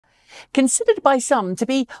Considered by some to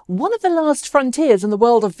be one of the last frontiers in the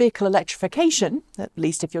world of vehicle electrification, at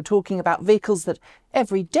least if you're talking about vehicles that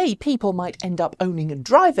everyday people might end up owning and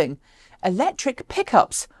driving, electric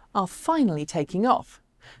pickups are finally taking off.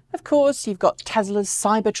 Of course, you've got Tesla's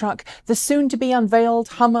Cybertruck, the soon-to-be-unveiled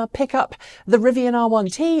Hummer pickup, the Rivian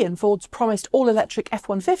R1T and Ford's promised all-electric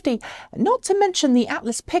F-150, not to mention the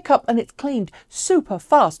Atlas pickup and its claimed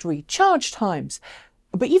super-fast recharge times.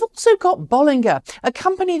 But you've also got Bollinger, a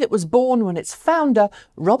company that was born when its founder,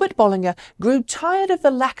 Robert Bollinger, grew tired of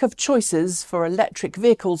the lack of choices for electric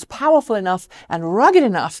vehicles powerful enough and rugged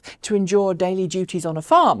enough to endure daily duties on a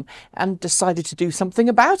farm, and decided to do something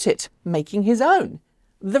about it, making his own.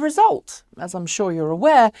 The result, as I'm sure you're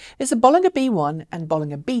aware, is a Bollinger B1 and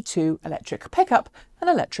Bollinger B2 electric pickup and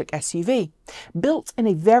electric SUV. Built in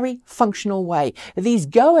a very functional way, these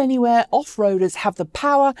go-anywhere off-roaders have the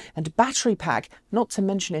power and battery pack, not to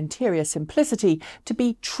mention interior simplicity, to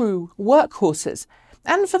be true workhorses.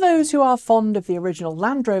 And for those who are fond of the original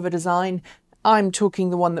Land Rover design, I'm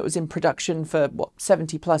talking the one that was in production for,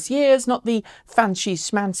 70 plus years, not the fancy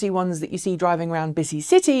schmancy ones that you see driving around busy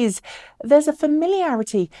cities. There's a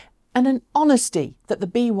familiarity and an honesty that the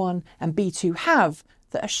B1 and B2 have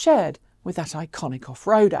that are shared with that iconic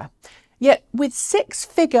off-roader. Yet, with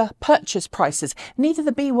six-figure purchase prices, neither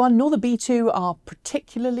the B1 nor the B2 are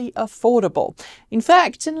particularly affordable. In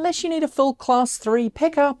fact, unless you need a full Class 3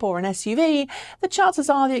 pickup or an SUV, the chances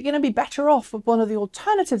are that you're going to be better off with one of the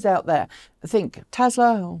alternatives out there. Think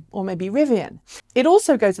Tesla or maybe Rivian. It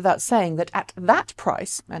also goes without saying that at that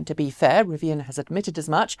price, and to be fair, Rivian has admitted as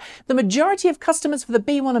much, the majority of customers for the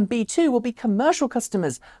B1 and B2 will be commercial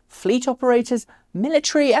customers, fleet operators,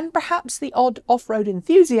 military, and perhaps the odd off-road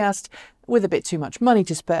enthusiast with a bit too much money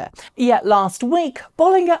to spare. Yet last week,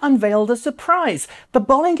 Bollinger unveiled a surprise, the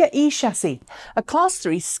Bollinger E-chassis, a Class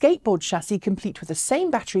 3 skateboard chassis complete with the same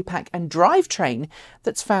battery pack and drivetrain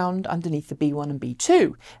that's found underneath the B1 and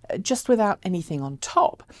B2, just without anything on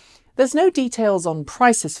top. There's no details on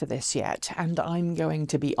prices for this yet, and I'm going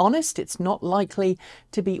to be honest, it's not likely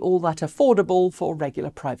to be all that affordable for regular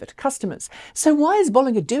private customers. So why is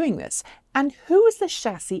Bollinger doing this? And who is the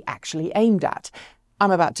chassis actually aimed at?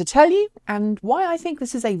 I'm about to tell you, and why I think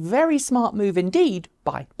this is a very smart move indeed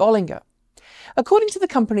by Bollinger. According to the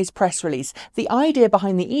company's press release, the idea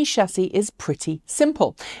behind the E-chassis is pretty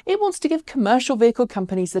simple. It wants to give commercial vehicle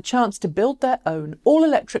companies the chance to build their own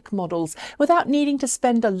all-electric models without needing to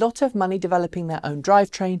spend a lot of money developing their own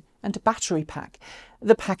drivetrain and battery pack.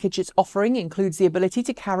 The package it's offering includes the ability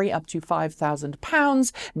to carry up to 5,000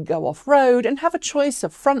 pounds, go off-road, and have a choice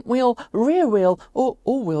of front-wheel, rear-wheel, or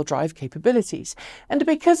all-wheel drive capabilities. And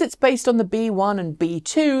because it's based on the B1 and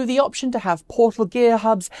B2, the option to have portal gear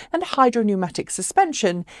hubs and hydro-pneumatic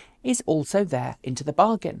suspension is also there into the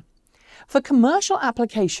bargain. For commercial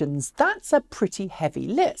applications, that's a pretty heavy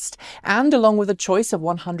list, and along with a choice of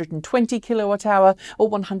 120 kilowatt-hour or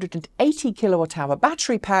 180 kilowatt-hour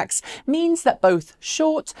battery packs, means that both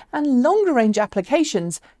short and longer range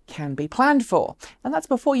applications can be planned for, and that's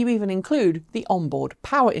before you even include the onboard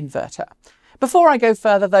power inverter. Before I go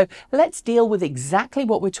further though, let's deal with exactly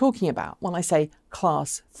what we're talking about when I say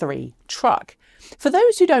Class 3 truck. For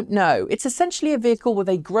those who don't know, it's essentially a vehicle with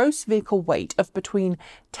a gross vehicle weight of between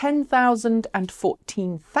 10,000 and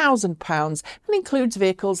 14,000 pounds and includes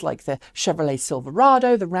vehicles like the Chevrolet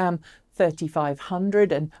Silverado, the Ram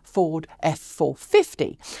 3500 and Ford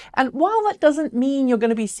F450. And while that doesn't mean you're going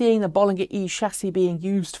to be seeing the Bollinger E-chassis being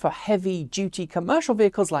used for heavy-duty commercial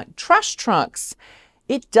vehicles like trash trucks,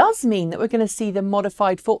 it does mean that we're going to see them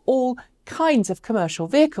modified for all kinds of commercial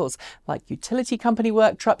vehicles like utility company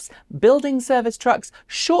work trucks, building service trucks,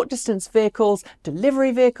 short distance vehicles,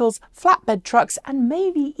 delivery vehicles, flatbed trucks, and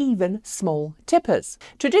maybe even small tippers.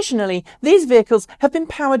 Traditionally, these vehicles have been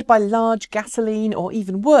powered by large gasoline or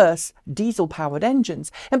even worse, diesel powered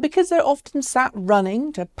engines, and because they're often sat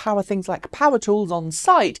running to power things like power tools on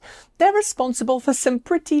site, they're responsible for some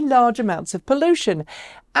pretty large amounts of pollution.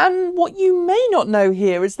 And what you may not know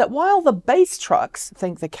here is that while the base trucks,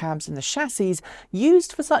 think the cabs and the chassis,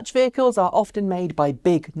 used for such vehicles are often made by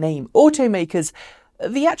big name automakers,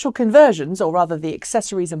 the actual conversions, or rather the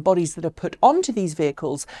accessories and bodies that are put onto these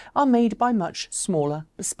vehicles, are made by much smaller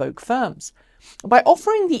bespoke firms. By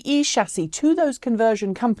offering the E-chassis to those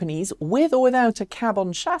conversion companies with or without a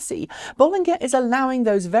cab-on chassis, Bollinger is allowing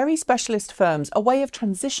those very specialist firms a way of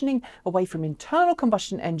transitioning away from internal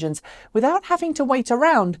combustion engines without having to wait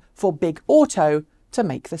around for big auto to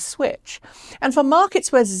make the switch. And for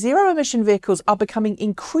markets where zero-emission vehicles are becoming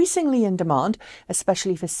increasingly in demand,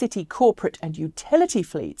 especially for city, corporate and utility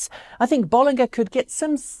fleets, I think Bollinger could get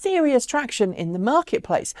some serious traction in the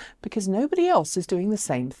marketplace because nobody else is doing the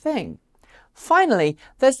same thing. Finally,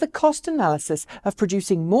 there's the cost analysis of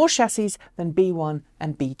producing more chassis than B1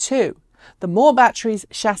 and B2. The more batteries,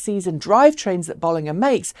 chassis and drivetrains that Bollinger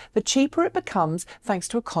makes, the cheaper it becomes thanks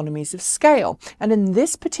to economies of scale. And in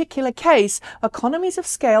this particular case, economies of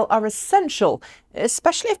scale are essential,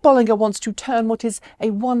 especially if Bollinger wants to turn what is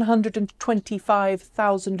a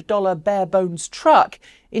 $125,000 bare-bones truck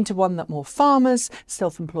into one that more farmers,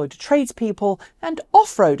 self-employed tradespeople and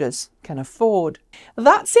off-roaders can afford.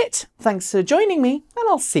 That's it. Thanks for joining me, and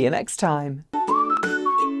I'll see you next time.